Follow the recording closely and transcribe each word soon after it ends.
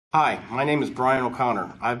Hi, my name is Brian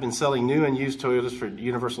O'Connor. I've been selling new and used Toyotas for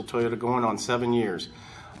Universal Toyota going on 7 years.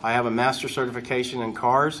 I have a master certification in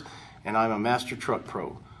cars and I'm a master truck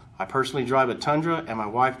pro. I personally drive a Tundra and my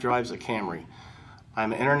wife drives a Camry.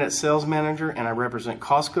 I'm an internet sales manager and I represent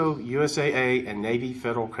Costco, USAA, and Navy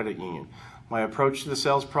Federal Credit Union. My approach to the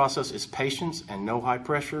sales process is patience and no high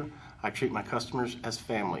pressure. I treat my customers as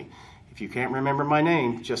family. If you can't remember my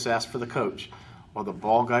name, just ask for the coach or the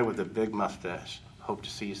bald guy with the big mustache. Hope to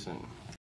see you soon.